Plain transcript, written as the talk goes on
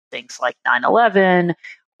things like 9/11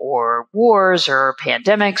 or wars or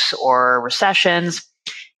pandemics or recessions.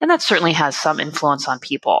 And that certainly has some influence on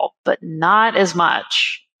people, but not as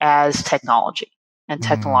much as technology and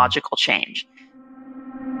technological change.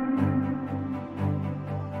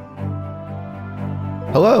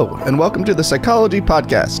 Hello, and welcome to the Psychology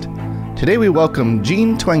Podcast. Today we welcome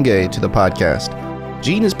Jean Twenge to the podcast.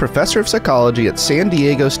 Jean is professor of psychology at San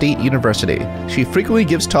Diego State University. She frequently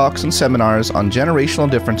gives talks and seminars on generational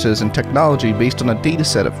differences in technology based on a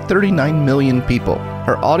dataset of 39 million people.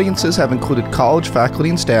 Her audiences have included college faculty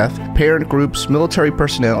and staff, parent groups, military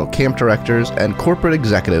personnel, camp directors, and corporate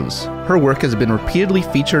executives. Her work has been repeatedly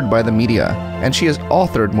featured by the media, and she has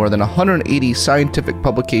authored more than 180 scientific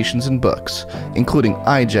publications and books, including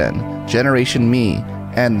iGen, Generation Me,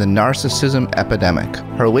 and the Narcissism Epidemic.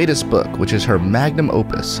 Her latest book, which is her magnum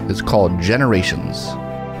opus, is called Generations.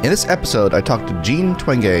 In this episode, I talked to Jean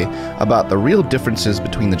Twenge about the real differences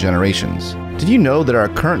between the generations. Did you know that our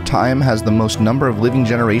current time has the most number of living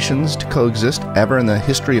generations to coexist ever in the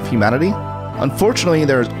history of humanity? Unfortunately,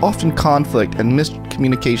 there is often conflict and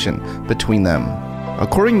miscommunication between them.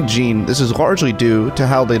 According to Jean, this is largely due to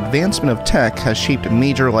how the advancement of tech has shaped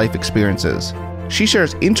major life experiences. She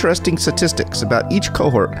shares interesting statistics about each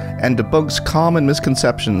cohort and debunks common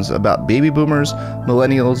misconceptions about baby boomers,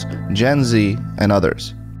 millennials, Gen Z, and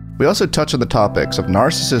others. We also touch on the topics of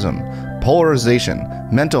narcissism, polarization,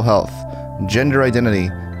 mental health, gender identity,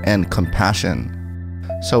 and compassion.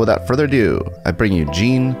 So without further ado, I bring you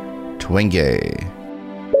Jean Twenge.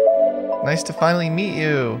 Nice to finally meet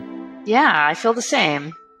you. Yeah, I feel the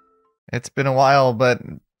same. It's been a while, but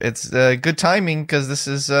it's good timing because this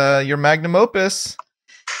is your magnum opus.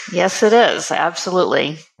 Yes, it is.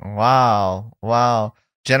 Absolutely. Wow.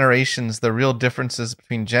 Generations, the real differences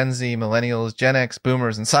between Gen Z, millennials, Gen X,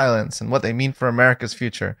 boomers, and silence, and what they mean for America's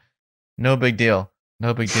future. No big deal.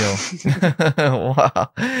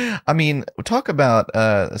 Wow. I mean, talk about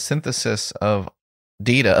a synthesis of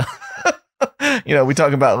data. We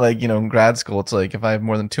talk about in grad school, it's like if I have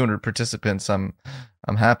more than 200 participants, I'm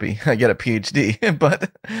happy. I get a PhD.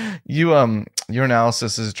 But your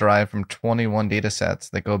analysis is derived from 21 data sets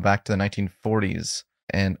that go back to the 1940s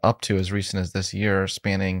and up to as recent as this year,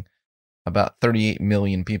 spanning about 38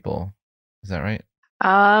 million people. Is that right?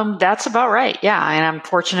 That's about right. Yeah. And I'm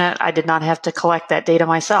fortunate I did not have to collect that data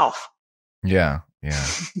myself. Yeah.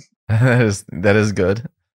 That is good.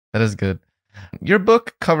 Your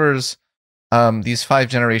book covers these 5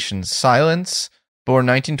 generations: silence, born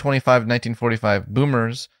 1925 1945,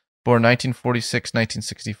 boomers, born 1946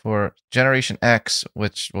 1964, Generation X,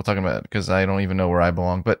 which we'll talk about because I don't even know where I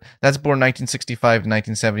belong, but that's born 1965 to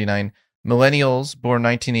 1979, millennials, born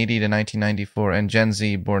 1980 to 1994, and Gen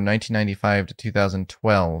Z, born 1995 to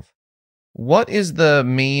 2012. What is the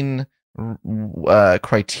main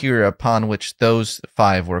criteria upon which those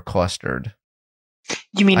 5 were clustered?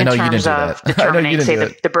 You mean in terms of determining, say,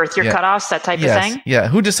 the birth year cutoffs, that type of thing? Yeah.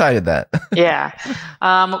 Who decided that? Yeah.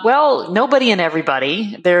 Well, nobody and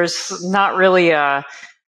everybody. There's not really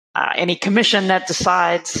any commission that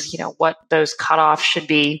decides, what those cutoffs should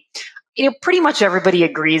be. Pretty much everybody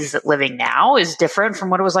agrees that living now is different from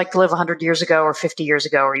what it was like to live 100 years ago or 50 years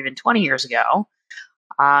ago or even 20 years ago.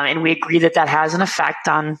 And we agree that has an effect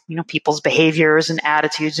on, people's behaviors and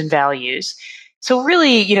attitudes and values. So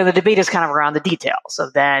really, the debate is kind of around the details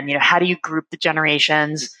of then, how do you group the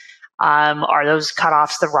generations? Are those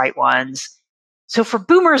cutoffs the right ones? So for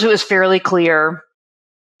boomers, it was fairly clear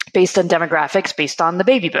based on demographics, based on the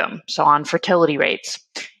baby boom, so on fertility rates.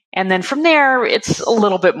 And then from there, it's a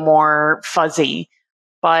little bit more fuzzy,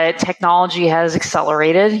 but technology has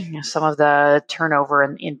accelerated some of the turnover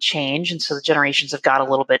and change. And so the generations have got a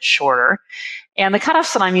little bit shorter. And the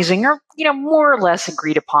cutoffs that I'm using are, more or less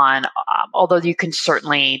agreed upon, although you can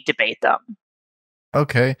certainly debate them.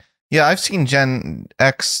 Okay. Yeah, I've seen Gen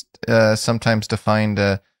X sometimes defined.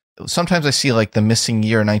 Sometimes I see like the missing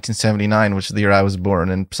year, 1979, which is the year I was born,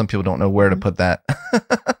 and some people don't know where to put that.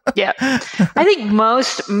 Yeah, I think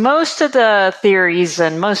most of the theories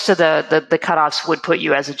and most of the cutoffs would put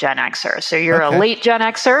you as a Gen Xer. So you're a late Gen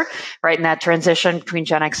Xer, right in that transition between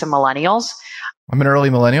Gen X and millennials. I'm an early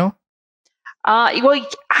millennial. Well,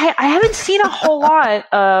 I haven't seen a whole lot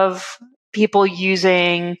of people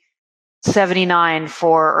using 79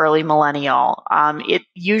 for early millennial. It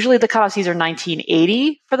usually the cutoffs are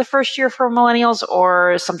 1980 for the first year for millennials,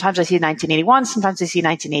 or sometimes I see 1981, sometimes I see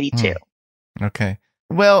 1982. Okay.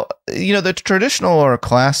 Well, the traditional or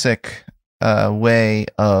classic way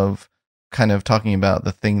of kind of talking about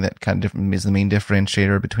the thing that kind of is the main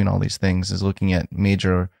differentiator between all these things is looking at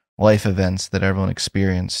major life events that everyone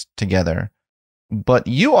experienced together. But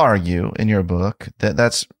you argue in your book that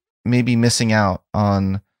that's maybe missing out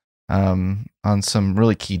on some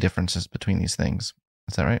really key differences between these things.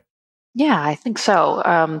 Is that right? Yeah, I think so.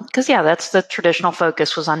 Because that's the traditional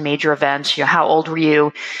focus was on major events. How old were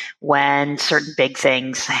you when certain big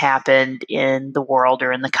things happened in the world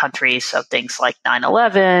or in the country? So things like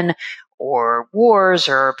 9/11 or wars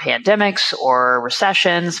or pandemics or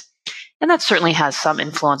recessions. And that certainly has some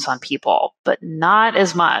influence on people, but not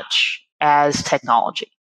as much as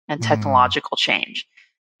technology and technological change.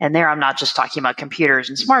 And there, I'm not just talking about computers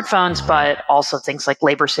and smartphones, but also things like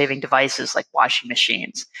labor-saving devices like washing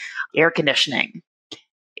machines, air conditioning,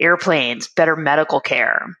 airplanes, better medical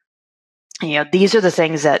care. These are the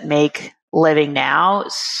things that make living now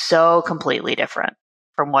so completely different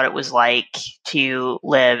from what it was like to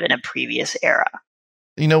live in a previous era.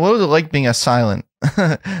 What was it like being the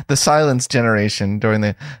silence generation during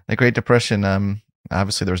the Great Depression?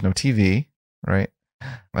 Obviously, there was no TV, right?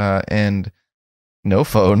 And no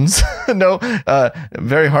phones,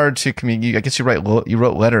 very hard to communicate. I guess you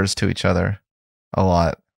wrote letters to each other a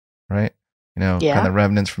lot, right? Kind of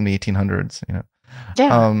remnants from the 1800s.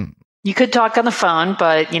 Yeah. You could talk on the phone,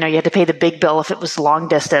 but you had to pay the big bill if it was long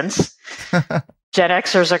distance. Gen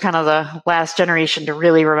Xers are kind of the last generation to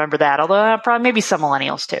really remember that, although probably maybe some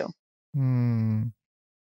millennials too.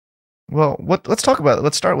 Well, let's start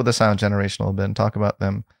with the silent generation a little bit and talk about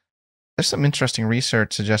them. There's some interesting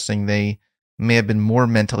research suggesting they may have been more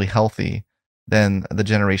mentally healthy than the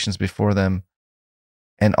generations before them,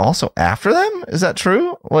 and also after them. Is that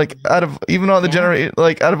true? Like out of all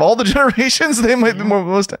the generations, they might be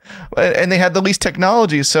most, and they had the least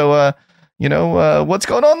technology. So, what's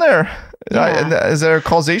going on there? Is there a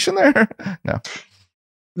causation there? No.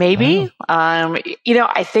 Maybe.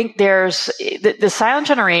 I think there's the silent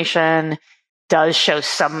generation does show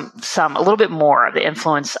a little bit more of the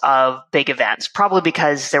influence of big events, probably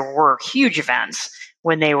because there were huge events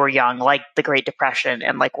when they were young, like the Great Depression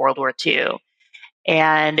and like World War II.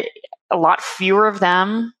 And a lot fewer of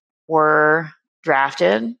them were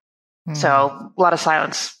drafted. So a lot of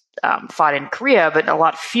silence fought in Korea, but a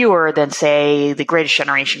lot fewer than, say, the greatest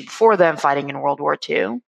generation before them fighting in World War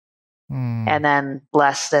II. And then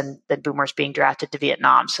less than boomers being drafted to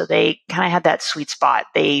Vietnam. So they kind of had that sweet spot.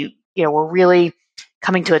 They were really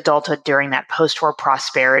coming to adulthood during that post-war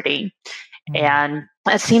prosperity. And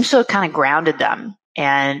that seems to have kind of grounded them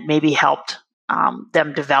and maybe helped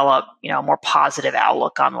them develop, a more positive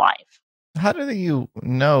outlook on life. How do you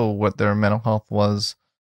know what their mental health was?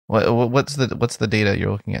 What's the data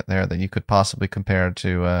you're looking at there that you could possibly compare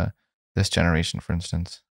to this generation, for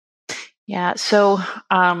instance? Yeah, so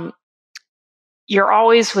you're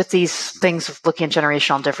always with these things of looking at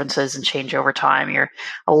generational differences and change over time. You're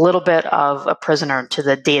a little bit of a prisoner to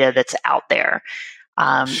the data that's out there.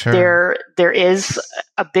 Sure. There is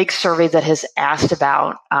a big survey that has asked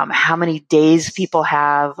about how many days people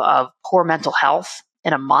have of poor mental health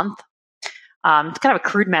in a month. It's kind of a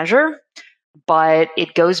crude measure, but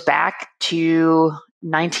it goes back to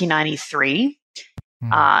 1993.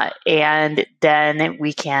 And then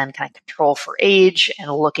we can kind of control for age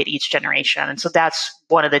and look at each generation. And so that's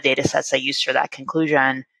one of the data sets I used for that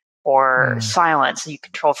conclusion for silence. You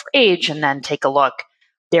control for age and then take a look.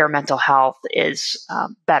 Their mental health is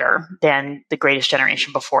better than the greatest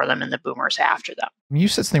generation before them and the boomers after them. You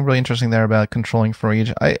said something really interesting there about controlling for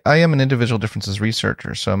age. I am an individual differences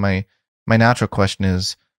researcher. So my natural question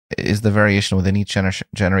is the variation within each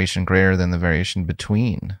generation greater than the variation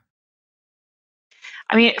between?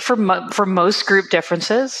 I mean, for most group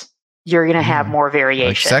differences, you're going to have more variation.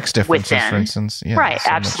 Like sex differences, within. For instance. Yeah, right, so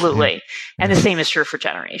absolutely. Much, And the same is true for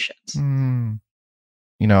generations. I'm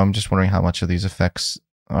just wondering how much of these effects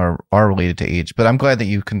are related to age. But I'm glad that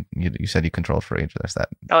you said you control for age. There's that.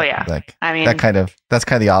 Oh, yeah. That's kind of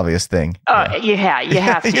the obvious thing. Oh, yeah, you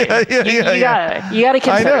have to. You got to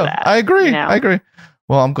consider that. I agree. I agree.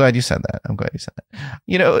 Well, I'm glad you said that.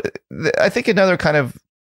 I think another kind of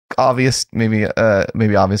obvious, maybe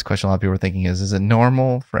obvious question a lot of people are thinking is it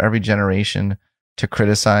normal for every generation to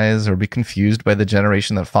criticize or be confused by the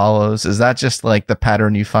generation that follows? Is that just like the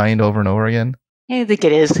pattern you find over and over again? I think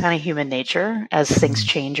it is kind of human nature. As things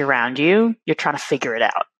change around you, you're trying to figure it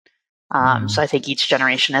out. So I think each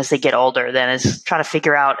generation, as they get older, then is trying to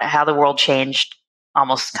figure out how the world changed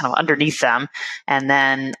almost kind of underneath them, and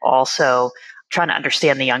then also trying to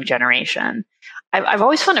understand the young generation. I've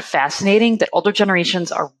always found it fascinating that older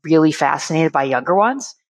generations are really fascinated by younger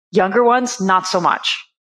ones. Younger ones, not so much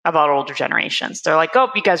about older generations. They're like, oh,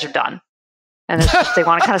 you guys are done. And it's just, they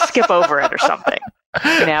want to kind of skip over it or something,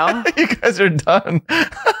 You guys are done.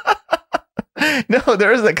 No,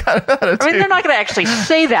 there is that kind of attitude. I mean, they're not going to actually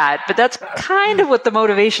say that, but that's kind of what the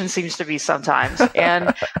motivation seems to be sometimes.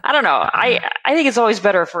 And I don't know. I think it's always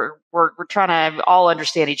better if we're trying to all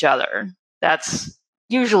understand each other. That's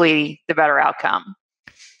usually the better outcome.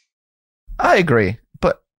 I agree.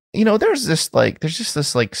 But, there's just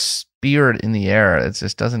this like spirit in the air. It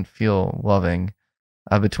just doesn't feel loving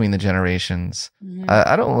between the generations. Mm-hmm.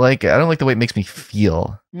 I don't like it. I don't like the way it makes me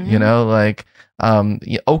feel, okay,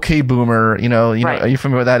 boomer, Right. Are you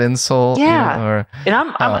familiar with that insult? Yeah. And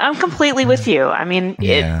I'm completely with you. I mean,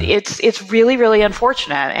 it's really, really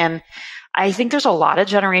unfortunate. And I think there's a lot of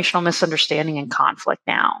generational misunderstanding and conflict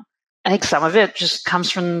now. I think some of it just comes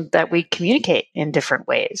from that we communicate in different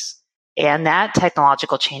ways. And that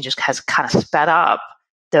technological changes has kind of sped up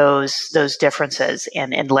those differences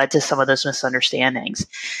and led to some of those misunderstandings.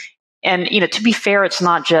 And, to be fair, it's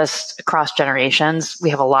not just across generations. We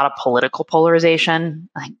have a lot of political polarization.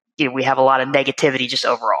 We have a lot of negativity just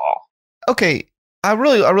overall. Okay. I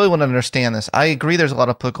really want to understand this. I agree there's a lot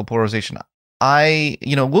of political polarization.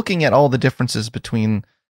 Looking at all the differences between,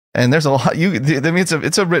 and there's a lot,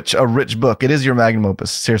 it's a rich book. It is your magnum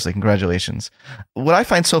opus. Seriously, congratulations. What I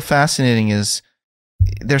find so fascinating is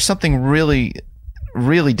there's something really,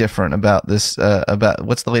 really different about this, about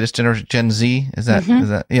what's the latest generation, Gen Z? Is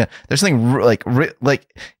that, yeah. There's something like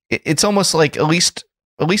it's almost like at least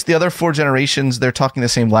the other four generations, they're talking the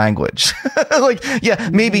same language.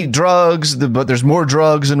 Maybe drugs, but there's more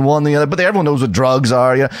drugs in one than the other, but everyone knows what drugs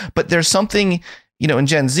are. Yeah. But there's something, in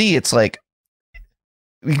Gen Z, it's like,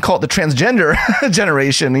 we can call it the transgender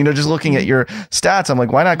generation, just looking at your stats. I'm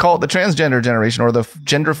like, why not call it the transgender generation or the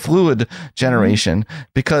gender fluid generation?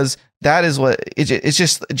 Because that is what it's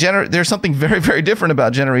just there's something very, very different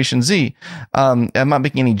about Generation Z. I'm not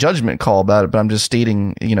making any judgment call about it, but I'm just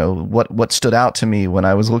stating, what stood out to me when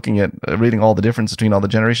I was looking at reading all the difference between all the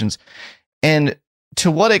generations. And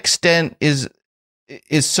to what extent is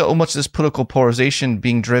so much this political polarization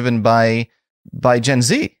being driven by Gen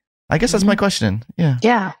Z? I guess that's my question.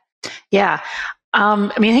 Yeah. I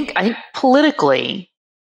think politically,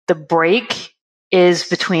 the break is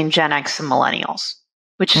between Gen X and millennials,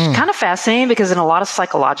 which is kind of fascinating because in a lot of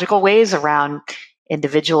psychological ways around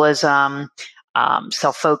individualism,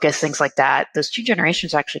 self-focus, things like that, those two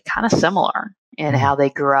generations are actually kind of similar in how they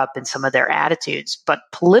grew up and some of their attitudes. But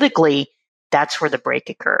politically, that's where the break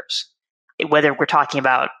occurs. Whether we're talking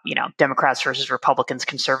about, Democrats versus Republicans,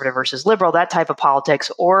 conservative versus liberal, that type of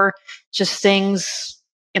politics, or just things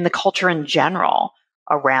in the culture in general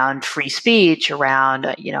around free speech,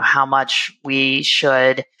 around, how much we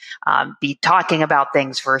should be talking about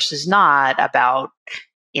things versus not, about,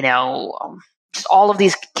 just all of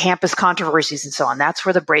these campus controversies and so on. That's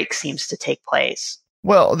where the break seems to take place.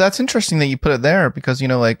 Well, that's interesting that you put it there because,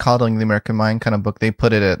 like Coddling the American Mind kind of book, they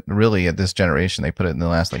put it at this generation. They put it in the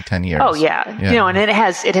last 10 years. Oh, yeah. And it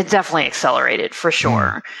has definitely accelerated for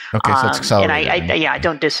sure. Okay, so it's accelerated. And I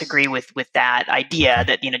don't disagree with that idea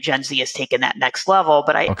that, Gen Z has taken that next level.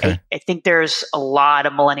 But I think there's a lot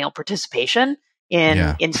of millennial participation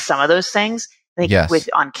in some of those things. I think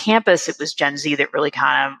on campus, it was Gen Z that really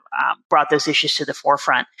kind of brought those issues to the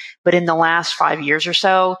forefront. But in the last 5 years or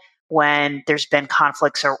so, when there's been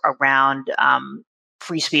conflicts around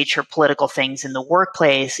free speech or political things in the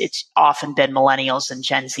workplace, it's often been millennials and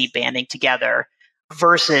Gen Z banding together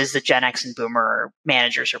versus the Gen X and Boomer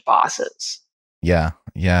managers or bosses. Yeah.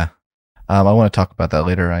 I want to talk about that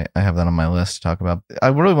later. I have that on my list to talk about. I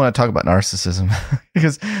really want to talk about narcissism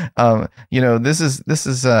because, this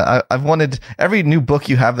is, I've wanted every new book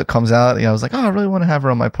you have that comes out. I was like, I really want to have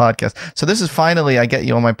her on my podcast. So this is finally, I get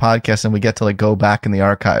you on my podcast and we get to go back in the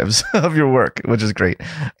archives of your work, which is great.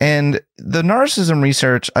 And the narcissism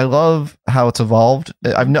research, I love how it's evolved.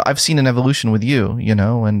 I've seen an evolution with you,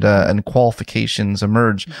 and qualifications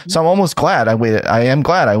emerge. So I'm almost glad I waited. I am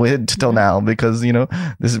glad I waited till now because,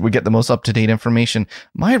 we get the most up-to-date information.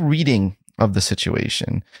 My reading of the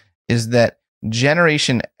situation is that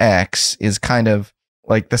Generation X is kind of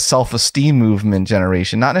like the self-esteem movement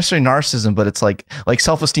generation, not necessarily narcissism, but it's like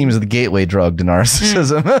self-esteem is the gateway drug to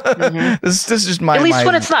narcissism. This is just my, at least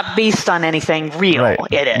when it's not based on anything real, right.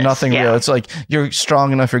 It is nothing real. It's like you're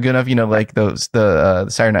strong enough, you're good enough, like the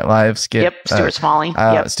Saturday Night Live skit. Yep.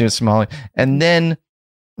 Stuart Smalley. And then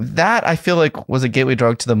that I feel like was a gateway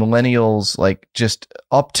drug to the millennials, like just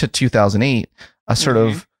up to 2008, a sort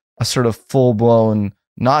of full blown,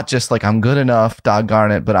 not just like I'm good enough,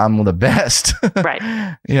 doggone it, but I'm the best.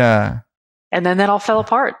 Right. Yeah. And then that all fell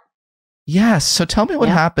apart. Yes. So tell me what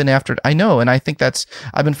happened after. I know. And I think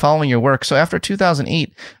I've been following your work. So after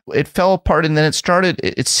 2008, it fell apart and then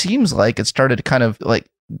it seems like it started kind of like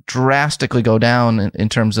drastically go down in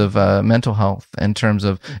terms of mental health, in terms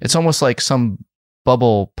of, it's almost like some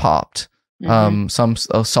bubble popped, some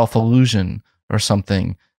self-illusion or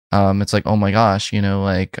something. It's like, oh my gosh,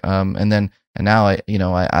 and now I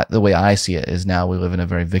the way I see it is now we live in a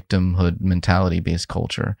very victimhood mentality based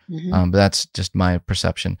culture. But that's just my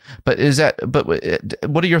perception. But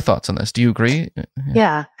what are your thoughts on this? Do you agree?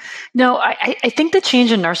 Yeah. No, I think the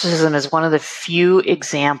change in narcissism is one of the few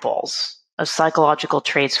examples of psychological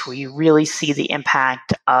traits where you really see the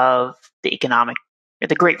impact of the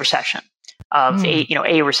Great Recession, of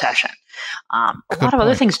a recession. A lot of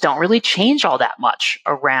other things don't really change all that much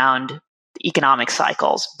around economic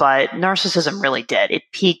cycles, but narcissism really did. It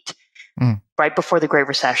peaked right before the Great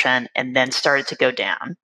Recession and then started to go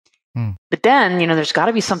down. But then, there's got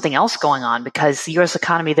to be something else going on, because the U.S.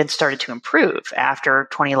 economy then started to improve after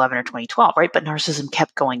 2011 or 2012, right? But narcissism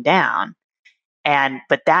kept going down.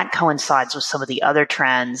 But that coincides with some of the other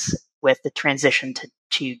trends with the transition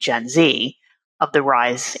to Gen Z, of the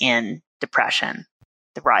rise in depression,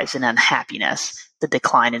 the rise in unhappiness, the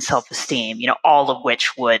decline in self-esteem, all of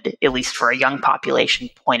which would, at least for a young population,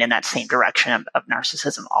 point in that same direction of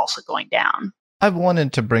narcissism also going down. I've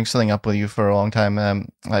wanted to bring something up with you for a long time.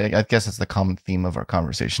 I guess it's the common theme of our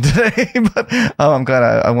conversation today, but I'm glad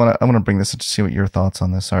I want to bring this up to see what your thoughts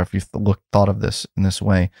on this are, if you've thought of this in this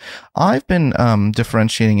way. I've been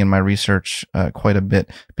differentiating in my research quite a bit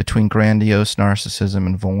between grandiose narcissism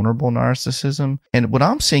and vulnerable narcissism. And what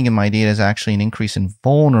I'm seeing in my data is actually an increase in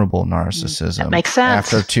vulnerable narcissism. That makes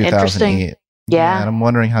sense. After 2008. Yeah. And I'm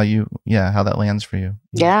wondering how that lands for you.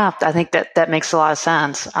 Yeah, I think that makes a lot of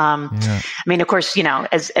sense. I mean, of course,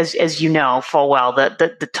 as you know full well,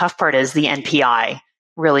 the tough part is the NPI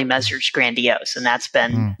really measures grandiose, and that's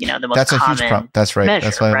been, the most common. That's a huge That's right. Measure,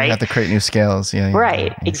 that's why we have to create new scales.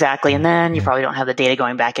 Right. Exactly. And then you probably don't have the data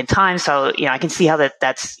going back in time. So, I can see how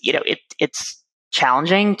that's, it's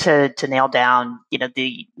challenging to nail down, some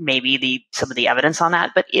of the evidence on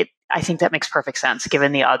that, but I think that makes perfect sense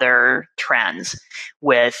given the other trends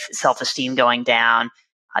with self-esteem going down,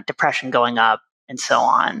 depression going up, and so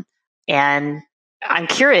on. And I'm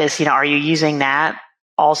curious, are you using that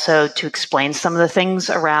also to explain some of the things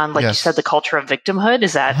around, like you said, the culture of victimhood?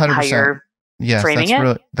 Is that 100%. How you're framing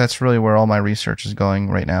it? That's really where all my research is going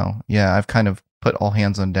right now. Yeah, I've kind of put all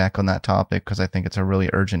hands on deck on that topic because I think it's a really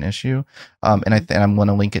urgent issue. And I'm going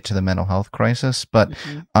to link it to the mental health crisis. But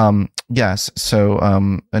yes, so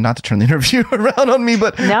and not to turn the interview around on me,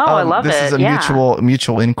 but no, I love this is a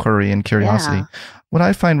mutual inquiry and curiosity. Yeah. What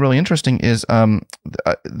I find really interesting is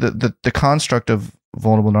the construct of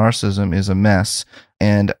vulnerable narcissism is a mess.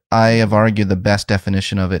 And I have argued the best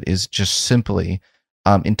definition of it is just simply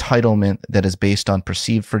entitlement that is based on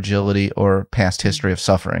perceived fragility or past history of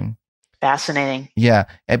suffering. Fascinating. Yeah,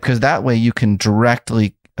 because that way you can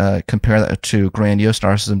directly compare that to grandiose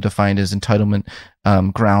narcissism, defined as entitlement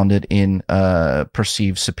grounded in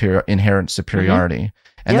perceived inherent superiority.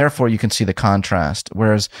 And therefore you can see the contrast.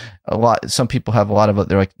 Whereas some people have a lot of,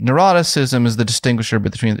 they're like, neuroticism is the distinguisher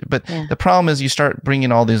between, but the problem is you start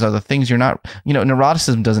bringing all these other things. You're not,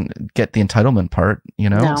 neuroticism doesn't get the entitlement part,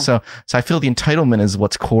 No. So I feel the entitlement is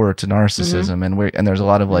what's core to narcissism. And there's a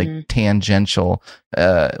lot of like tangential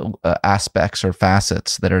aspects or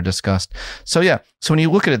facets that are discussed. So so when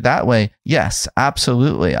you look at it that way, yes,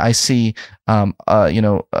 absolutely. I see, I've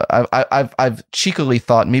cheekily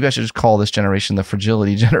thought maybe I should just call this generation the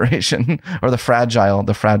fragility generation or the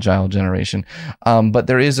fragile generation. But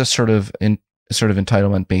there is a sort of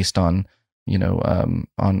entitlement based on, on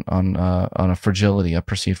a fragility, a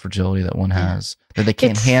perceived fragility that one has, that they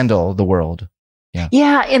can't handle the world.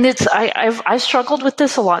 Yeah, and I've struggled with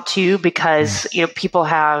this a lot too, because people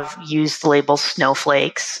have used the label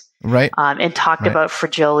snowflakes, right, and talked about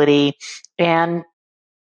fragility, and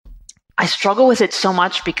I struggle with it so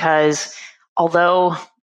much because although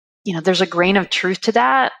there's a grain of truth to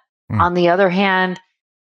that, on the other hand,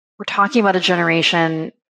 we're talking about a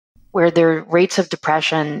generation where their rates of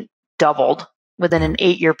depression doubled within an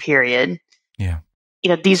 8-year period. Yeah.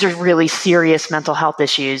 These are really serious mental health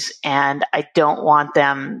issues, and I don't want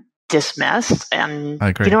them dismissed. And I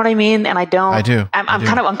agree. You know what I mean? And I do. I'm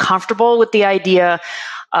kind of uncomfortable with the idea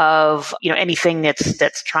of, anything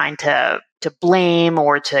that's trying to blame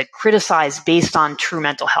or to criticize based on true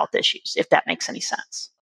mental health issues, if that makes any sense.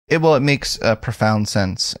 It makes profound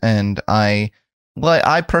sense. And I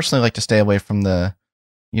personally like to stay away from the,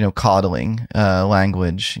 coddling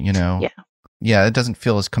language, Yeah, it doesn't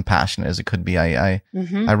feel as compassionate as it could be. I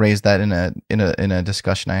raised that in a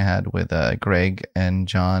discussion I had with Greg and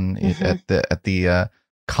John at the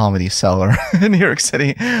Comedy Cellar in New York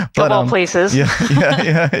City. Of all places.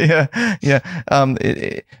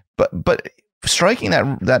 But striking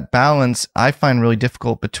that balance, I find really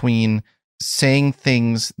difficult between saying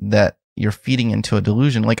things that you're feeding into a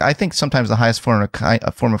delusion. Like, I think sometimes the highest form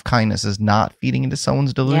of kindness is not feeding into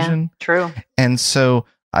someone's delusion. Yeah, true. And so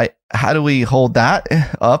how do we hold that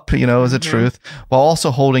up, as a truth, while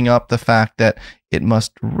also holding up the fact that it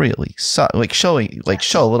must really show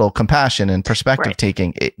a little compassion and perspective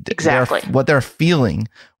taking. Exactly. What they're feeling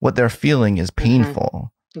is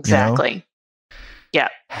painful. Exactly. Yeah.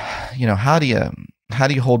 How do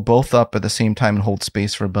you hold both up at the same time and hold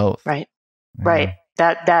space for both? Right. Right.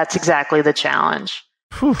 That's exactly the challenge.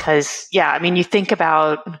 Because you think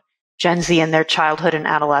about Gen Z in their childhood and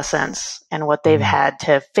adolescence and what they've had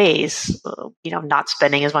to face, not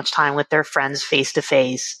spending as much time with their friends face to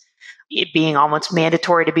face, it being almost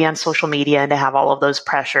mandatory to be on social media and to have all of those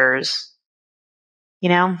pressures.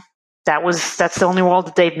 That's the only world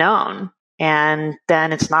that they've known. And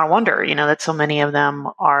then it's not a wonder, that so many of them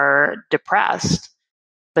are depressed.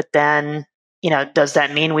 But then, does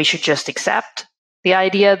that mean we should just accept the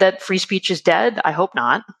idea that free speech is dead? I hope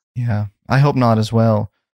not. Yeah, I hope not as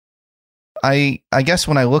well. I guess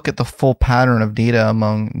when I look at the full pattern of data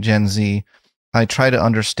among Gen Z, I try to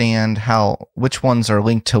understand which ones are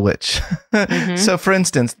linked to which. So, for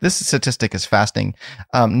instance, this statistic is fascinating.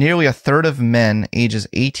 Nearly a third of men ages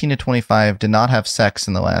 18 to 25 did not have sex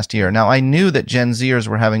in the last year. Now, I knew that Gen Zers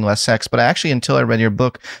were having less sex, but I actually, until I read your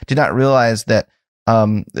book, did not realize that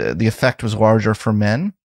the effect was larger for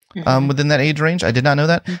men within that age range. I did not know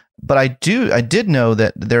that. But I did know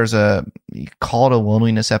that there's you call it a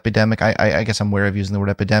loneliness epidemic. I guess I'm wary of using the word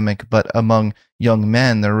epidemic, but among young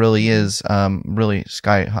men, there really is really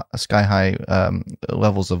sky high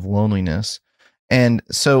levels of loneliness. And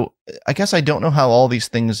so I guess I don't know how all these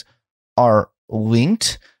things are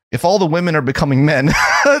linked. If all the women are becoming men,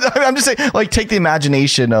 I'm just saying, like, take the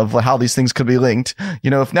imagination of how these things could be linked.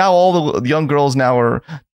 If now all the young girls now are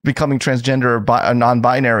becoming transgender or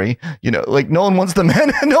non-binary, no one wants the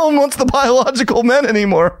men, no one wants the biological men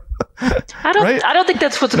anymore. I don't think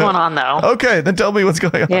that's what's going on, though. Okay, then tell me what's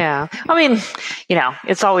going on. Yeah,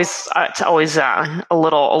 it's always a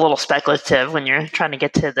little speculative when you're trying to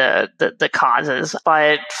get to the causes.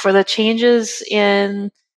 But for the changes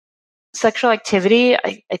in sexual activity,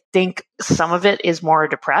 I think some of it is more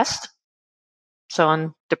depressed. So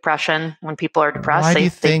in depression, when people are depressed, why do you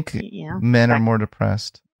think men are more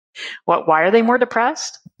depressed? Why are they more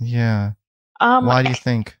depressed? Yeah. Why do you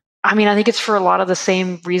think? I think it's for a lot of the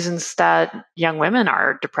same reasons that young women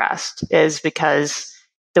are depressed, is because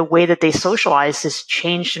the way that they socialize has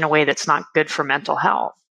changed in a way that's not good for mental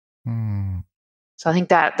health. So I think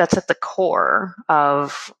that's at the core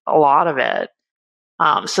of a lot of it.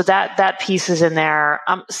 So that piece is in there.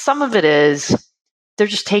 Some of it is they're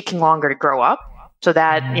just taking longer to grow up. So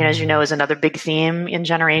that, as you know, is another big theme in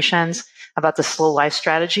generations about the slow life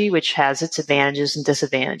strategy, which has its advantages and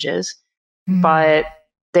disadvantages. But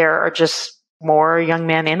there are just more young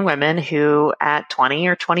men and women who at 20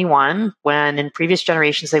 or 21, when in previous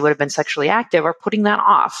generations they would have been sexually active, are putting that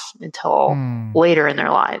off until later in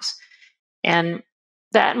their lives. And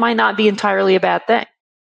that might not be entirely a bad thing.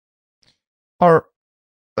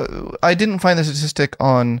 I didn't find the statistic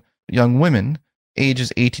on young women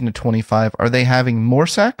ages 18 to 25. Are they having more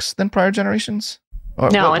sex than prior generations?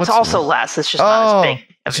 No, it's also less. It's just not as big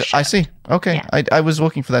of a shift. I see. Okay. Yeah. I was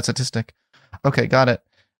looking for that statistic. Okay, got it.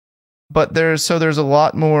 But there's a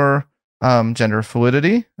lot more gender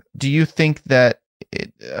fluidity. Do you think that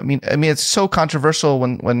it's so controversial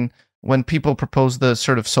when people propose the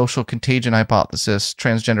sort of social contagion hypothesis,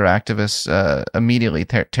 transgender activists immediately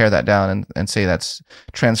tear that down and say that's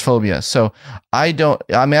transphobia. So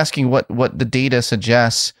I'm asking what the data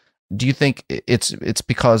suggests. Do you think it's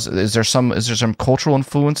because is there some cultural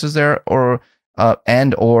influences there, or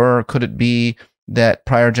could it be that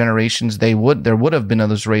prior generations there would have been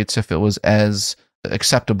those rates if it was as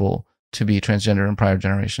acceptable to be transgender in prior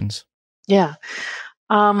generations? Yeah.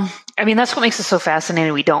 That's what makes it so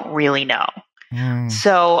fascinating. We don't really know.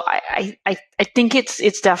 So I think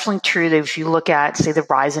it's definitely true that if you look at, say, the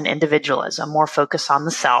rise in individualism, more focus on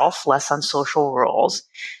the self, less on social rules,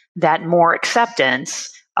 that more acceptance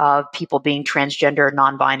of people being transgender,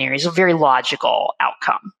 non-binary is a very logical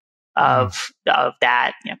outcome of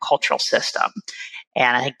that cultural system.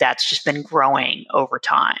 And I think that's just been growing over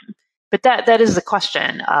time. But that is the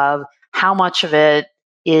question of how much of it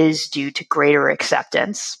is due to greater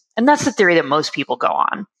acceptance. And that's the theory that most people go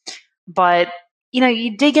on. But,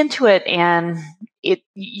 you dig into it and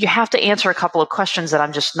you have to answer a couple of questions that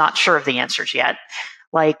I'm just not sure of the answers yet.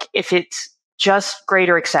 Like, if it's just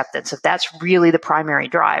greater acceptance, if that's really the primary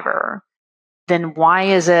driver, then why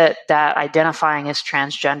is it that identifying as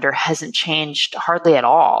transgender hasn't changed hardly at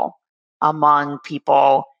all among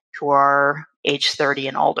people who are age 30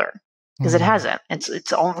 and older? Because it hasn't.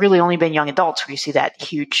 It's really only been young adults where you see that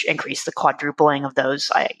huge increase, the quadrupling of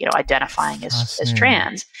those identifying as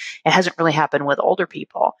trans. It hasn't really happened with older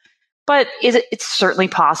people. But it's certainly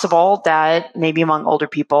possible that maybe among older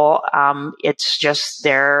people, it's just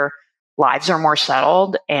their lives are more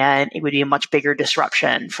settled and it would be a much bigger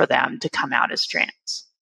disruption for them to come out as trans.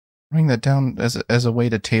 Writing that down as a way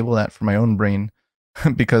to table that for my own brain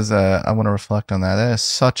because I want to reflect on that. That is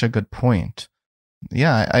such a good point.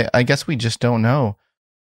 Yeah, I guess we just don't know.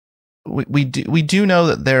 We do know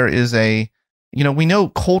that there is we know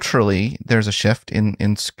culturally there's a shift in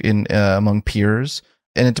among peers,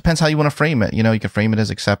 and it depends how you want to frame it. You can frame it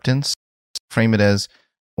as acceptance, frame it as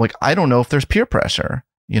like, I don't know if there's peer pressure,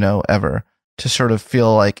 ever to sort of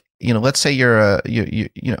feel like, let's say you're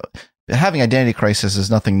having identity crisis is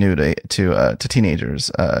nothing new to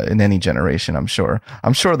teenagers in any generation. I'm sure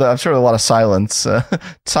a lot of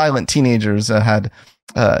silent teenagers had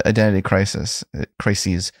identity crises,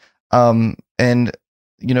 and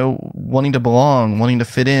wanting to belong, wanting to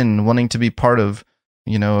fit in, wanting to be part of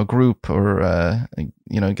a group or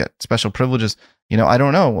get special privileges. I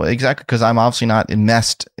don't know exactly because I'm obviously not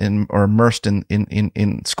immersed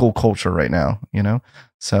in school culture right now.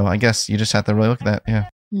 So I guess you just have to really look at that. Yeah.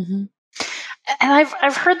 Mm-hmm. And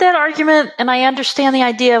I've heard that argument, and I understand the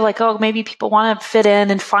idea of like, oh, maybe people want to fit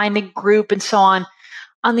in and find a group and so on.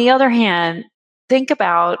 On the other hand, think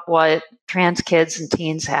about what trans kids and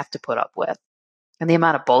teens have to put up with and the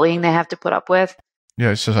amount of bullying they have to put up with.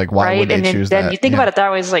 Yeah, it's just like, why would they choose that? Then you think about it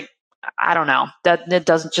that way, it's like, I don't know. That it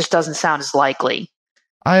doesn't sound as likely.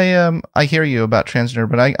 I hear you about transgender,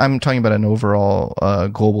 but I'm talking about an overall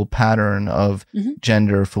global pattern of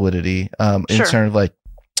gender fluidity. In terms of like,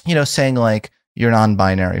 saying like you're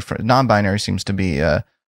non-binary. Non-binary seems to be a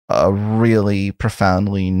really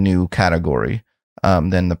profoundly new category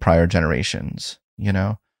than the prior generations. I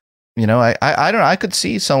don't know. I could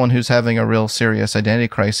see someone who's having a real serious identity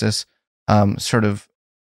crisis, sort of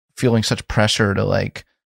feeling such pressure to like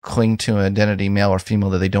cling to an identity, male or female,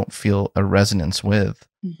 that they don't feel a resonance with.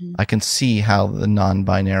 Mm-hmm. I can see how the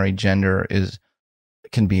non-binary gender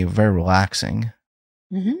can be very relaxing.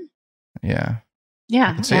 Mm-hmm. Yeah.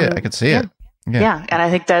 Yeah. I can see it. Yeah. And I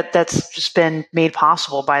think that's just been made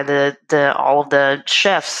possible by the all of the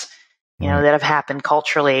shifts, that have happened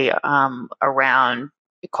culturally around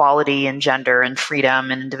equality and gender and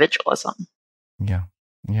freedom and individualism. Yeah.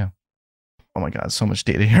 Yeah. Oh my God, so much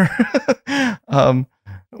data here.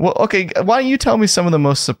 Well, okay, why don't you tell me some of the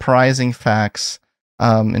most surprising facts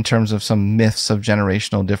in terms of some myths of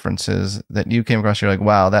generational differences that you came across? You're like,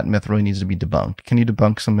 wow, that myth really needs to be debunked. Can you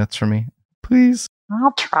debunk some myths for me, please?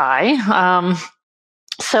 I'll try.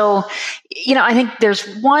 So, I think there's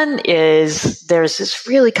this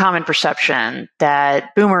really common perception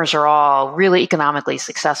that boomers are all really economically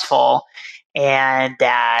successful and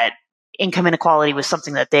that income inequality was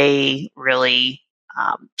something that they really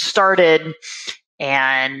started,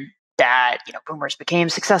 and that boomers became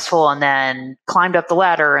successful and then climbed up the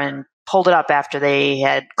ladder and pulled it up after they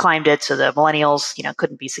had climbed it, so the millennials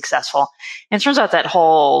couldn't be successful. And it turns out that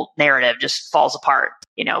whole narrative just falls apart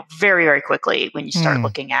very, very quickly when you start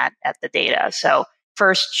looking at the data. So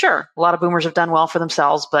first, sure, a lot of boomers have done well for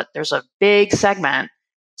themselves, but there's a big segment,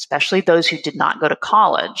 especially those who did not go to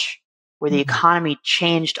college, where the economy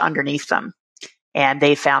changed underneath them and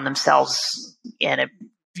they found themselves in a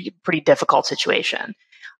pretty difficult situation.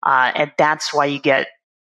 And that's why you get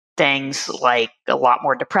things like a lot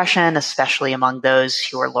more depression, especially among those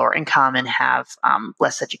who are lower income and have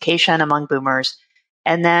less education among boomers.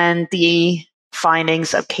 And then the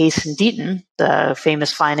findings of Case and Deaton, the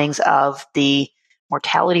famous findings of the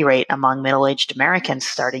mortality rate among middle-aged Americans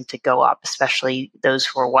starting to go up, especially those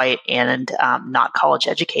who are white and not college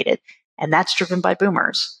educated. And that's driven by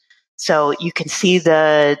boomers. So you can see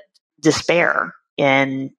the despair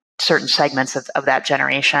in certain segments of that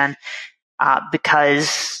generation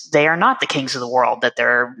because they are not the kings of the world that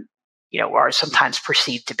they're, are sometimes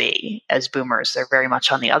perceived to be as boomers. They're very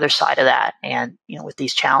much on the other side of that and, with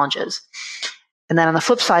these challenges. And then on the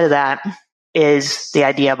flip side of that is the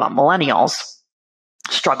idea about millennials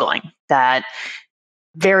struggling, that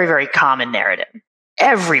very, very common narrative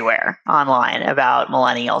everywhere online about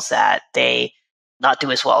millennials, that they not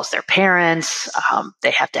do as well as their parents.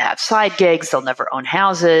 They have to have side gigs. They'll never own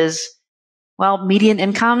houses. Well, median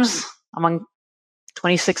incomes among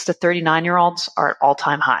 26 to 39-year-olds are at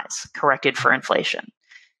all-time highs, corrected for inflation.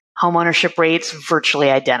 home ownership rates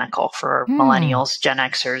virtually identical for millennials, Gen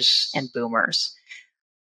Xers, and boomers.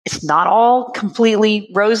 It's not all completely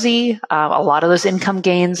rosy. A lot of those income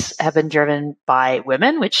gains have been driven by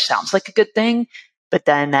women, which sounds like a good thing. But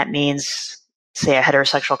then that means, say, a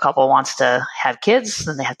heterosexual couple wants to have kids,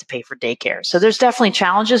 then they have to pay for daycare. So there's definitely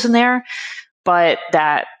challenges in there. But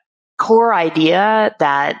that core idea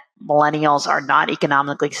that millennials are not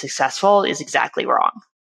economically successful is exactly wrong.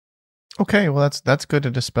 Okay, well, that's good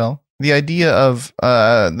to dispel. The idea of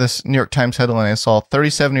this New York Times headline I saw,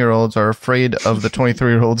 37-year-olds are afraid of the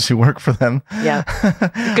 23-year-olds who work for them. Yeah,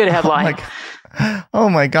 good headline. Oh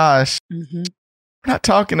my gosh. Mm-hmm. We're not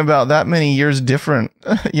talking about that many years different,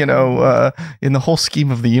 in the whole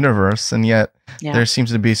scheme of the universe. And yet there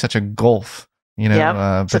seems to be such a gulf,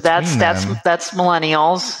 So that's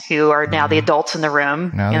millennials who are now the adults in the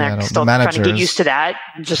room. And they're still trying to get used to that,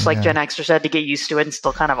 just like Gen Xers had to get used to it and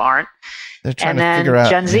still kind of aren't. They're trying to figure out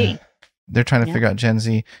Gen Z. They're trying to figure out Gen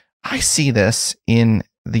Z. I see this in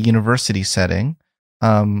the university setting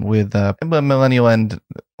with millennial and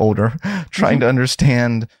older, trying to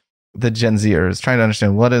understand the Gen Zers, trying to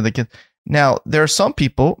understand what are the kids. Now, there are some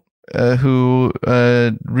people who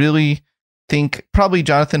really think, probably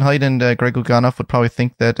Jonathan Haidt and Greg Luganoff would probably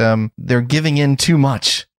think that they're giving in too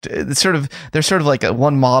much. They're sort of like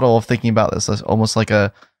one model of thinking about this, almost like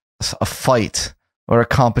a fight or a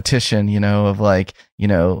competition, of like,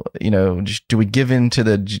 just, do we give in to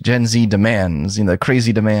the Gen Z demands, the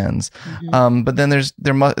crazy demands? Mm-hmm. But then there's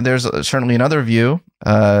certainly another view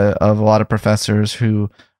of a lot of professors who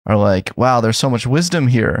are like, wow, there's so much wisdom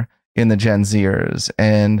here in the Gen Zers,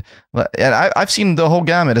 and I've seen the whole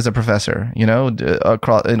gamut as a professor,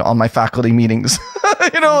 across on my faculty meetings.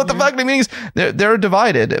 At the faculty meetings, they're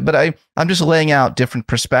divided, but I'm just laying out different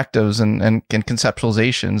perspectives and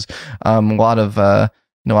conceptualizations. A lot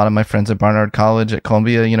of my friends at Barnard College at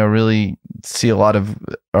Columbia, really see a lot of,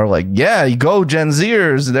 are like, yeah, you go Gen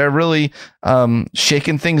Zers. They're really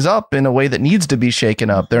shaking things up in a way that needs to be shaken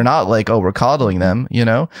up. They're not like, oh, we're coddling them,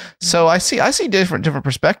 So I see different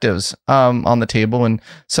perspectives on the table, and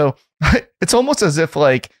so it's almost as if,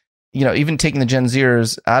 like, even taking the Gen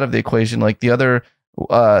Zers out of the equation, like the other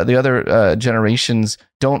generations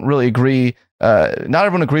don't really agree. Not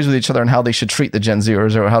everyone agrees with each other on how they should treat the Gen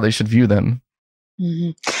Zers or how they should view them.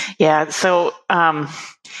 Mm-hmm. Yeah. So,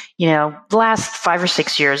 the last 5 or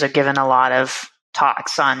 6 years, I've given a lot of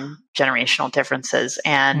talks on generational differences.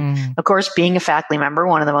 And of course, being a faculty member,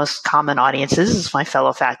 one of the most common audiences is my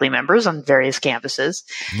fellow faculty members on various campuses.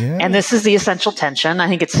 Yeah. And this is the essential tension. I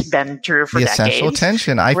think it's been true for decades. The essential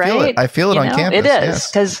tension. I feel it on campus. It is,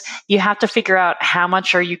 because you have to figure out how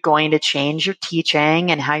much are you going to change your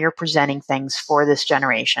teaching and how you're presenting things for this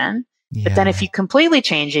generation. Yeah. But then if you completely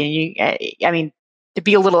change it, to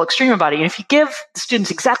be a little extreme about it, if you give the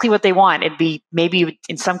students exactly what they want, it'd be maybe,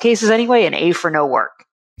 in some cases anyway, an A for no work.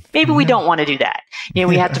 Maybe we don't want to do that.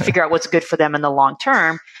 We have to figure out what's good for them in the long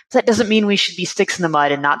term. But that doesn't mean we should be sticks in the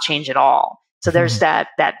mud and not change at all. So there's that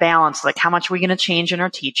balance, like how much are we going to change in our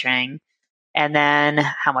teaching? And then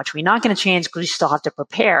how much are we not going to change, because we still have to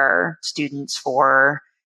prepare students for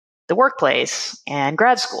the workplace and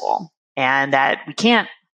grad school, and that we can't,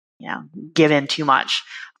 give in too much.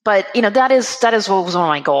 But, that is what was one of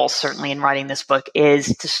my goals, certainly, in writing this book, is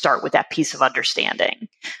to start with that piece of understanding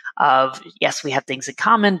of, yes, we have things in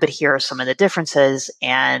common, but here are some of the differences,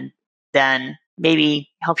 and then maybe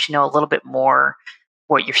helps you know a little bit more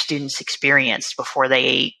what your students experienced before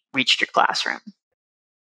they reached your classroom.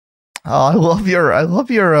 Oh, I love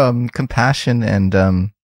your compassion, and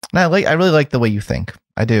I really like the way you think.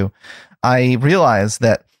 I do. I realize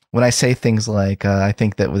that when I say things like, I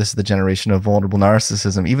think that this is the generation of vulnerable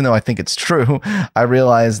narcissism, even though I think it's true, I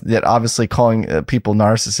realize that obviously calling people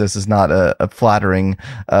narcissists is not a flattering,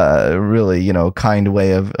 really, kind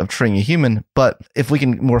way of treating a human. But if we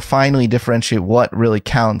can more finely differentiate what really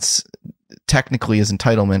counts technically as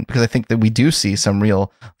entitlement, because I think that we do see some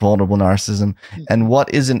real vulnerable narcissism, and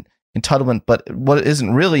what isn't entitlement, but what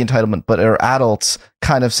isn't really entitlement, but are adults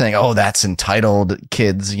kind of saying, oh, that's entitled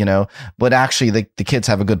kids, but actually the kids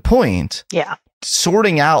have a good point. Yeah.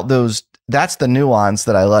 Sorting out those, that's the nuance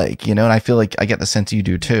that I like, and I feel like I get the sense you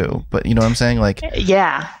do too, but you know what I'm saying? Like,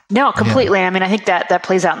 yeah, no, completely. Yeah. I think that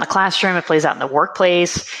plays out in the classroom. It plays out in the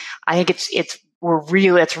workplace. I think it's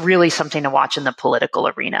really something to watch in the political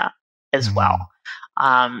arena as well.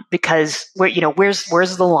 Because where's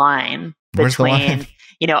the line between,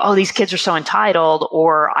 oh, these kids are so entitled,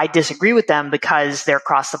 or I disagree with them because they're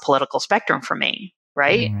across the political spectrum from me.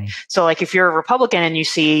 right? So like if you're a Republican and you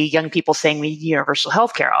see young people saying we need universal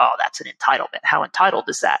health care, oh, that's an entitlement. How entitled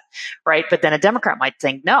is that? Right. But then a Democrat might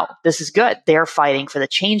think, no, this is good. They're fighting for the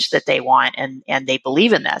change that they want and they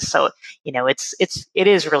believe in this. So, it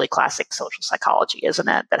is really classic social psychology, isn't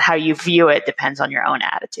it? That how you view it depends on your own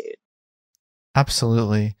attitude.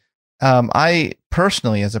 Absolutely. I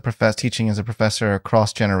personally, teaching as a professor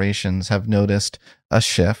across generations, have noticed a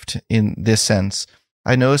shift in this sense.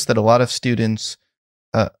 I noticed that a lot of students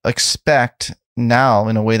expect now,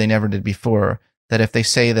 in a way they never did before, that if they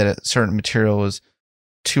say that a certain material is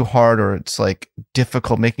too hard or it's like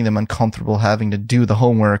difficult, making them uncomfortable having to do the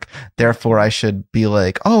homework, therefore I should be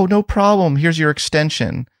like, oh, no problem, here's your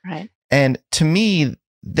extension. Right. And to me,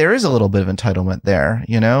 there is a little bit of entitlement there,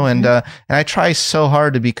 and I try so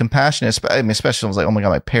hard to be compassionate, especially when I was like, oh my God,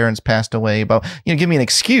 my parents passed away, but give me an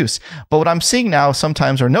excuse. But what I'm seeing now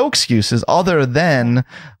sometimes are no excuses other than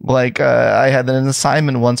like, I had an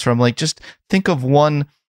assignment once where I'm like, just think of one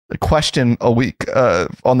question a week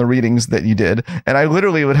on the readings that you did. And I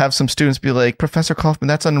literally would have some students be like, Professor Kaufman,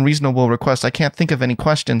 that's an unreasonable request. I can't think of any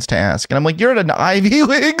questions to ask. And I'm like, you're at an Ivy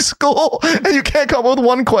League school and you can't come up with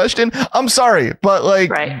one question. I'm sorry, but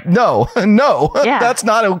like, no, that's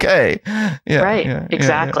not okay. Yeah,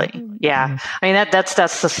 exactly. Yeah. I mean, that's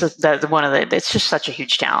one of the, it's just such a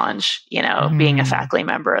huge challenge, being a faculty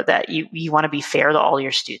member, that you want to be fair to all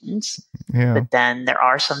your students, but then there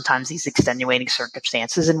are sometimes these extenuating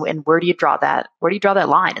circumstances, and where do you draw that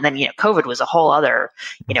line? And then, COVID was a whole other,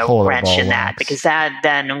 wrench in that, because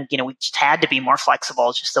then we just had to be more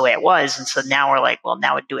flexible, just the way it was. And so now we're like, well,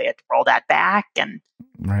 now do we have to roll that back? And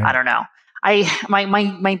I don't know.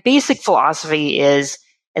 My basic philosophy is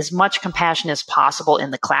as much compassion as possible in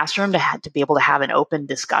the classroom to be able to have an open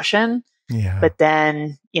discussion. Yeah. But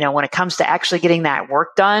then, when it comes to actually getting that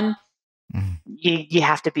work done, you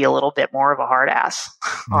have to be a little bit more of a hard ass,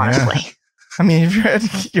 honestly. Yeah. I mean, if you're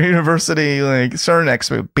at your university, like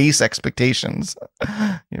certain base expectations,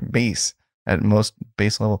 at most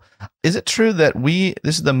base level. Is it true that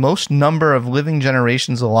this is the most number of living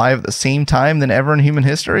generations alive at the same time than ever in human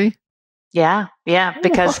history? Yeah,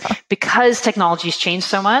 because technology's changed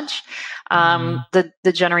so much,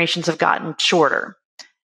 the generations have gotten shorter.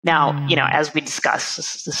 Now, as we discussed,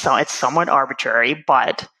 it's somewhat arbitrary,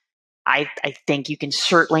 but I think you can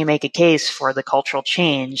certainly make a case for the cultural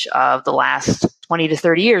change of the last 20 to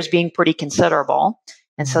 30 years being pretty considerable.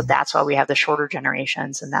 And so that's why we have the shorter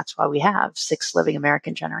generations, and that's why we have 6 living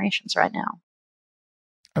American generations right now.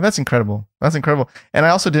 Oh, that's incredible. And I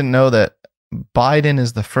also didn't know that Biden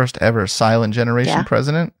is the first ever silent generation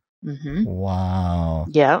president. Mm-hmm. Wow.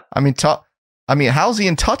 Yeah. I mean, how's he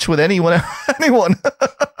in touch with anyone?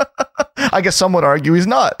 I guess some would argue he's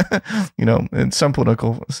not, in some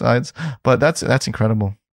political sides, but that's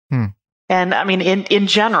incredible. And I mean, in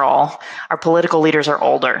general, our political leaders are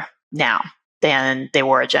older now than they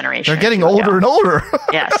were a generation. They're getting older and older.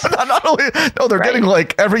 Yes. They're getting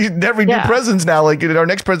like every new president's now, like our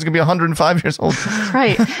next president's gonna be 105 years old.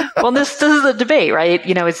 Right. Well, this is a debate, right?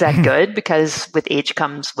 Is that good because with age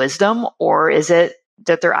comes wisdom, or is it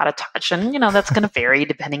that they're out of touch? And, that's going to vary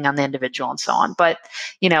depending on the individual and so on. But,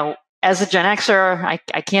 as a Gen Xer,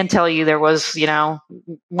 I can tell you there was,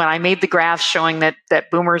 when I made the graphs showing that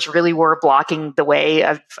boomers really were blocking the way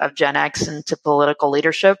of Gen X into political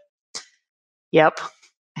leadership. Yep.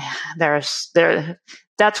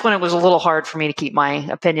 That's when it was a little hard for me to keep my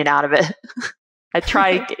opinion out of it. I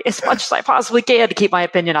tried as much as I possibly can to keep my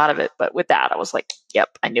opinion out of it. But with that, I was like,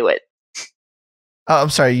 yep, I knew it. Oh, I'm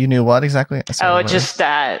sorry. You knew what exactly? Just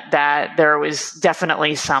that there was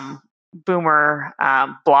definitely some boomer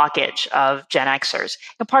blockage of Gen Xers,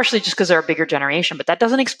 and partially just because they're a bigger generation, but that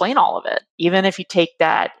doesn't explain all of it. Even if you take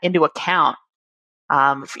that into account,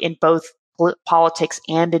 in both politics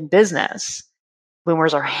and in business,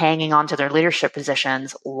 boomers are hanging on to their leadership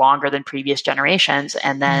positions longer than previous generations,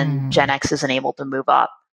 and then Gen X isn't able to move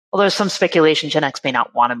up. Well, there's some speculation Gen X may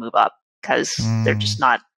not want to move up because they're just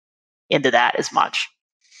not into that as much.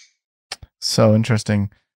 So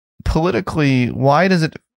interesting. Politically, why does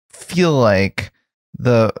it feel like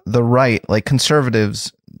the right, like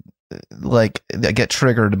conservatives, like get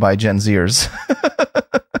triggered by Gen Zers?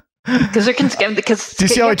 Because they're because do you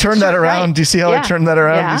see how I turned that around? Right. Do you see how I turned that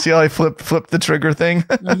around? Do you see how I flip the trigger thing?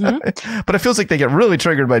 Mm-hmm. But it feels like they get really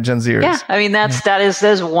triggered by Gen Zers. Yeah, I mean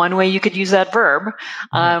there's one way you could use that verb.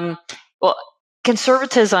 Well,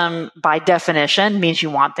 conservatism by definition means you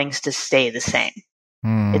want things to stay the same.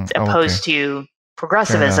 It's opposed to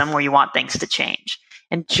progressivism, where you want things to change.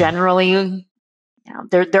 And generally,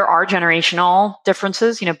 there are generational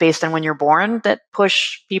differences, based on when you're born, that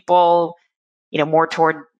push people, more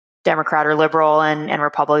toward Democrat or liberal and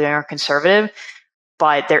Republican or conservative.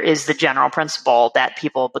 But there is the general principle that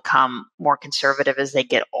people become more conservative as they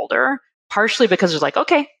get older, partially because they're like,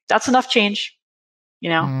 okay, that's enough change. We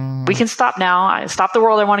can stop now. I stop the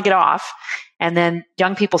world. I want to get off. And then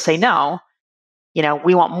young people say, no,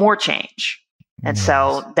 we want more change. And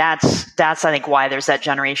so that's, I think, why there's that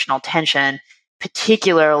generational tension,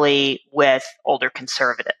 particularly with older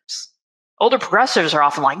conservatives. Older progressives are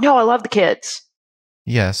often like, no, I love the kids.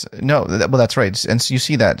 Yes. No, well, that's right. And so you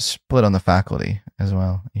see that split on the faculty as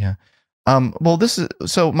well. Yeah. Well,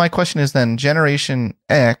 so my question is then, Generation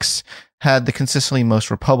X had the consistently most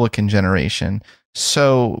Republican generation.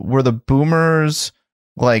 So were the boomers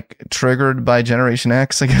like triggered by Generation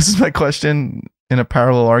X, I guess is my question, in a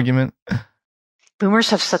parallel argument? Boomers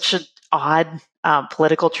have such an odd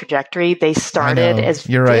political trajectory. They started as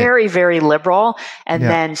very, very liberal and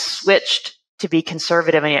then switched to be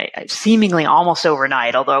conservative, and seemingly almost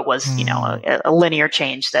overnight, although it was, a linear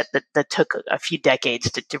change that took a few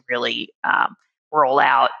decades to really roll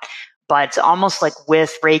out. But it's almost like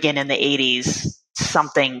with Reagan in the 80s,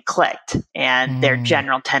 something clicked and their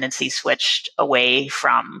general tendency switched away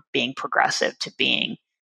from being progressive to being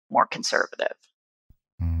more conservative.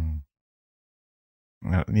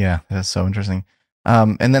 Yeah, that's so interesting.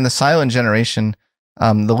 And then the silent generation,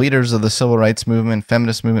 the leaders of the civil rights movement,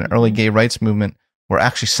 feminist movement, early gay rights movement were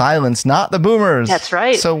actually silenced, not the boomers. That's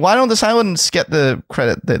right. So why don't the silents get the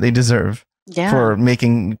credit that they deserve for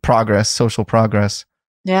making progress, social progress?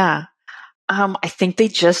 Yeah. I think they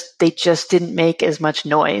just didn't make as much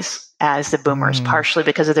noise as the boomers, partially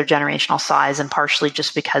because of their generational size and partially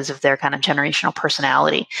just because of their kind of generational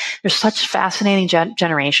personality. They're such a fascinating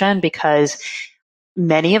generation because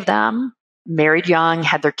many of them married young,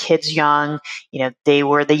 had their kids young. They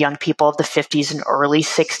were the young people of the 50s and early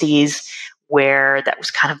 60s, where that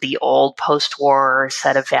was kind of the old post-war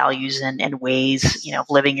set of values and ways, of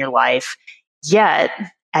living your life. Yet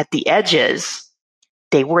at the edges,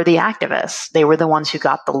 they were the activists. They were the ones who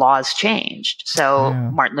got the laws changed. So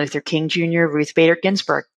Martin Luther King Jr., Ruth Bader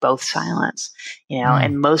Ginsburg, both silenced,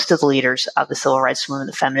 and most of the leaders of the civil rights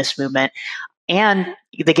movement, the feminist movement, and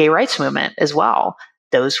the gay rights movement as well,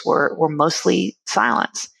 those were mostly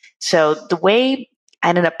silence. So the way I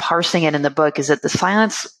ended up parsing it in the book is that the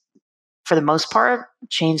silence, for the most part,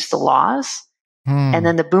 changed the laws. And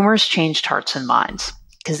then the boomers changed hearts and minds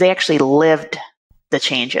because they actually lived the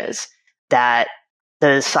changes that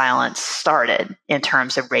the silence started in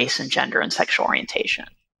terms of race and gender and sexual orientation.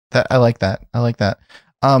 I like that.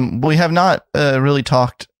 We have not really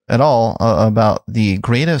talked at all about the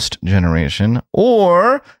greatest generation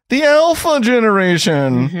or the alpha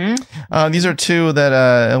generation. These are two that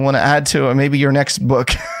I want to add to maybe your next book.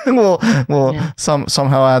 we'll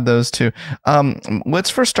somehow add those two. Let's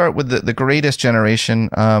first start with the greatest generation,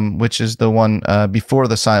 which is the one before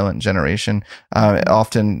the silent generation,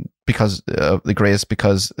 often because the greatest,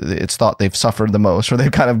 because it's thought they've suffered the most, or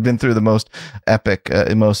they've kind of been through the most epic,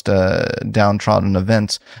 most downtrodden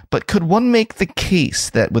events. But could one make the case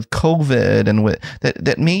that with COVID and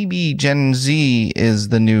that maybe Gen Z is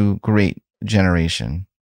the new great generation?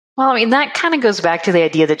 Well, that kind of goes back to the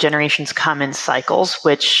idea that generations come in cycles,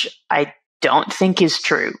 which I don't think is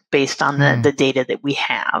true based on the data that we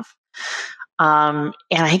have. And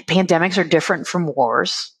I think pandemics are different from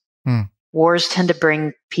wars. Wars tend to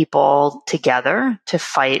bring people together to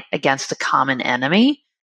fight against a common enemy.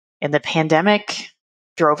 And the pandemic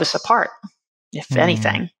drove us apart, if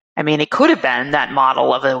anything. It could have been that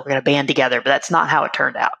model of we're going to band together, but that's not how it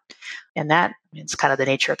turned out. And that it's kind of the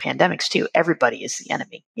nature of pandemics too. Everybody is the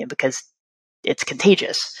enemy, because it's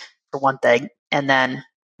contagious for one thing. And then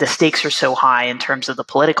the stakes are so high in terms of the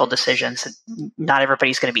political decisions that not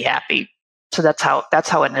everybody's going to be happy. So that's how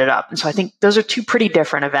it ended up. And so I think those are two pretty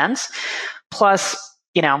different events. Plus,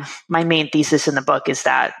 my main thesis in the book is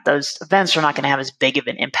that those events are not going to have as big of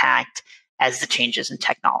an impact as the changes in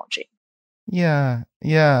technology. Yeah.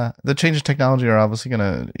 The changes in technology are obviously going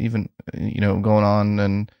to even, going on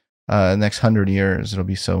in the next 100 years. It'll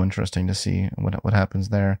be so interesting to see what happens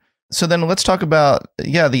there. So then let's talk about,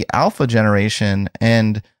 the alpha generation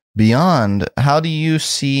and beyond. How do you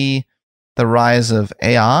see the rise of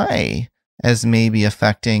AI as maybe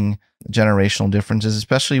affecting generational differences,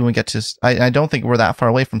 especially when we get to, I don't think we're that far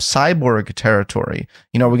away from cyborg territory.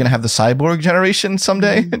 We're going to have the cyborg generation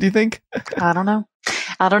someday. Do you think? I don't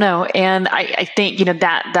know. And I think,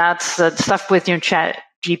 that's the stuff with, Chat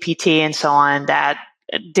GPT and so on that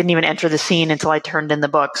didn't even enter the scene until I turned in the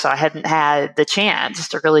book. So I hadn't had the chance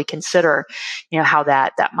to really consider, how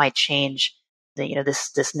that might change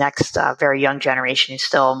this next very young generation who's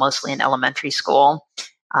still mostly in elementary school.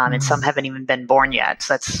 And some haven't even been born yet.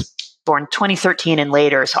 So that's born 2013 and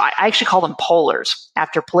later. So I actually call them polars,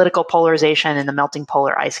 after political polarization and the melting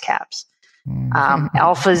polar ice caps.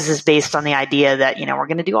 Alphas is based on the idea that, we're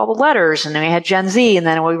going to do all the letters, and then we had Gen Z, and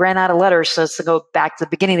then we ran out of letters. So it's to go back to the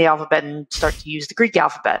beginning of the alphabet and start to use the Greek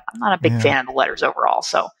alphabet. I'm not a big fan of the letters overall.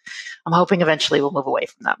 So I'm hoping eventually we'll move away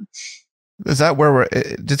from them. Is that where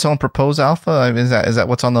did someone propose alpha? I mean, is that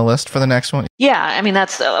what's on the list for the next one? Yeah. I mean,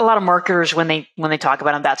 that's a lot of marketers when they talk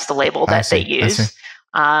about them, that's the label that they use.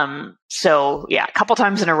 So yeah, a couple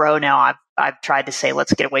times in a row now, I've tried to say,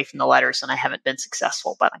 let's get away from the letters, and I haven't been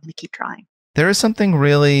successful, but I'm going to keep trying. There is something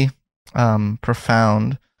really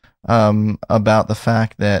profound about the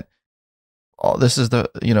fact that this is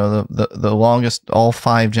the longest all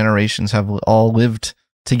 5 generations have all lived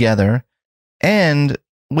together, and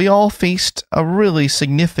we all faced a really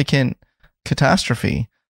significant catastrophe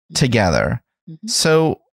together.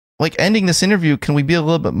 So, like, ending this interview, can we be a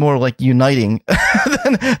little bit more like uniting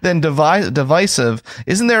than divisive?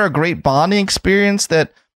 Isn't there a great bonding experience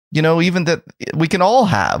that, even that we can all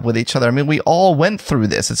have with each other? I mean, we all went through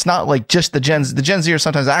this. It's not like just the Gen Z are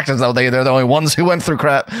sometimes act as though they're the only ones who went through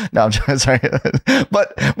crap. No, I'm sorry.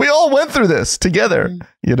 But we all went through this together,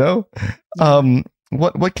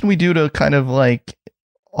 What can we do to kind of like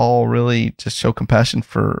all really just show compassion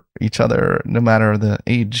for each other, no matter the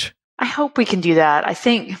age? I hope we can do that. I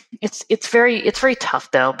think it's very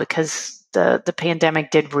tough though, because the pandemic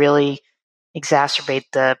did really exacerbate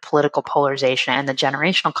the political polarization and the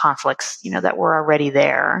generational conflicts, that were already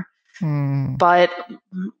there. But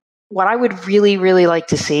what I would really, really like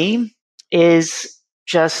to see is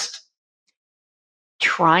just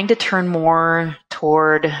trying to turn more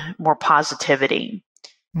toward more positivity,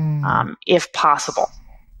 if possible.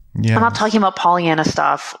 Yes. I'm not talking about Pollyanna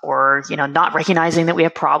stuff or, not recognizing that we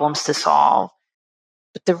have problems to solve,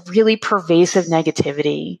 but the really pervasive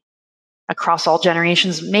negativity across all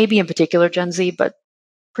generations, maybe in particular Gen Z, but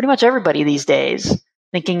pretty much everybody these days,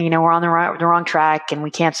 thinking, we're on the wrong track and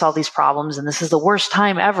we can't solve these problems and this is the worst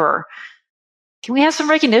time ever. Can we have some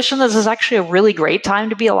recognition that this is actually a really great time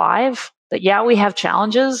to be alive? That, yeah, we have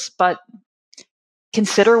challenges, but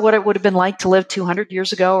consider what it would have been like to live 200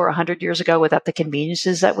 years ago or 100 years ago without the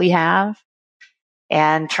conveniences that we have,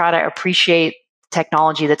 and try to appreciate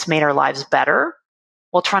technology that's made our lives better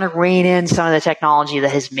while trying to rein in some of the technology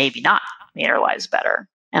that has maybe not made our lives better.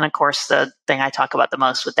 And of course, the thing I talk about the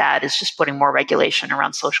most with that is just putting more regulation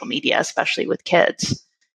around social media, especially with kids.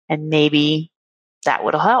 And maybe that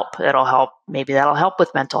would help. Maybe that'll help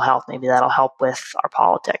with mental health. Maybe that'll help with our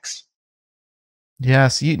politics.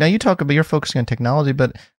 Yes. Now you talk about, you're focusing on technology,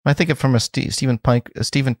 but I think from a Steven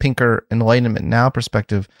Pinker Enlightenment Now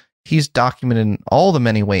perspective, he's documented in all the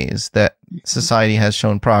many ways that society has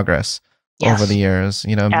shown progress over the years.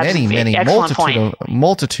 Many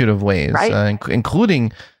multitude of ways, right?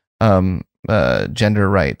 Including gender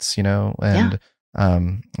rights, and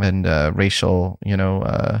racial,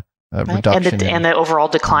 reduction, and the overall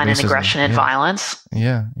decline in aggression and violence.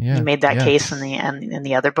 You made that case in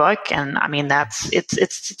the other book, and I mean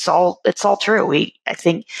it's all true. I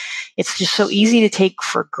think it's just so easy to take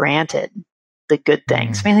for granted the good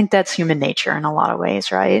things. I mean, I think that's human nature in a lot of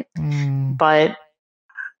ways, right? But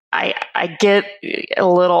I get a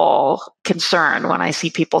little concerned when I see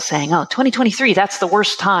people saying, "Oh, 2023, that's the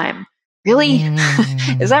worst time." Really?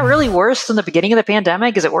 Is that really worse than the beginning of the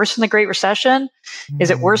pandemic? Is it worse than the Great Recession?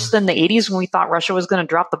 Is it worse than the 80s when we thought Russia was going to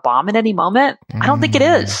drop the bomb at any moment? I don't think it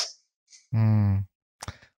is.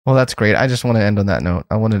 Well, that's great. I just want to end on that note.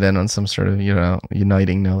 I wanted to end on some sort of,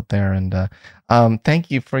 uniting note there. And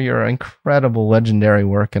thank you for your incredible, legendary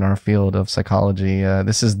work in our field of psychology.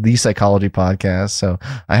 This is the Psychology Podcast, so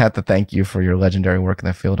I have to thank you for your legendary work in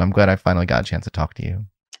the field. I'm glad I finally got a chance to talk to you.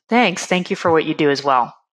 Thanks. Thank you for what you do as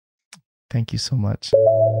well. Thank you so much.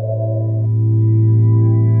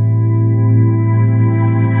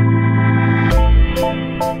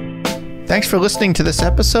 Thanks for listening to this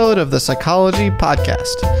episode of the Psychology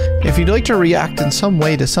Podcast. If you'd like to react in some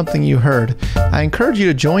way to something you heard, I encourage you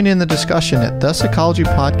to join in the discussion at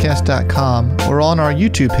thepsychologypodcast.com or on our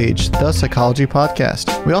YouTube page, The Psychology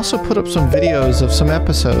Podcast. We also put up some videos of some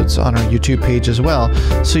episodes on our YouTube page as well,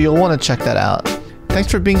 so you'll want to check that out. Thanks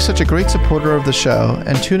for being such a great supporter of the show,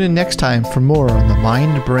 and tune in next time for more on the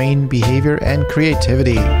mind, brain, behavior, and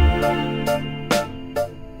creativity.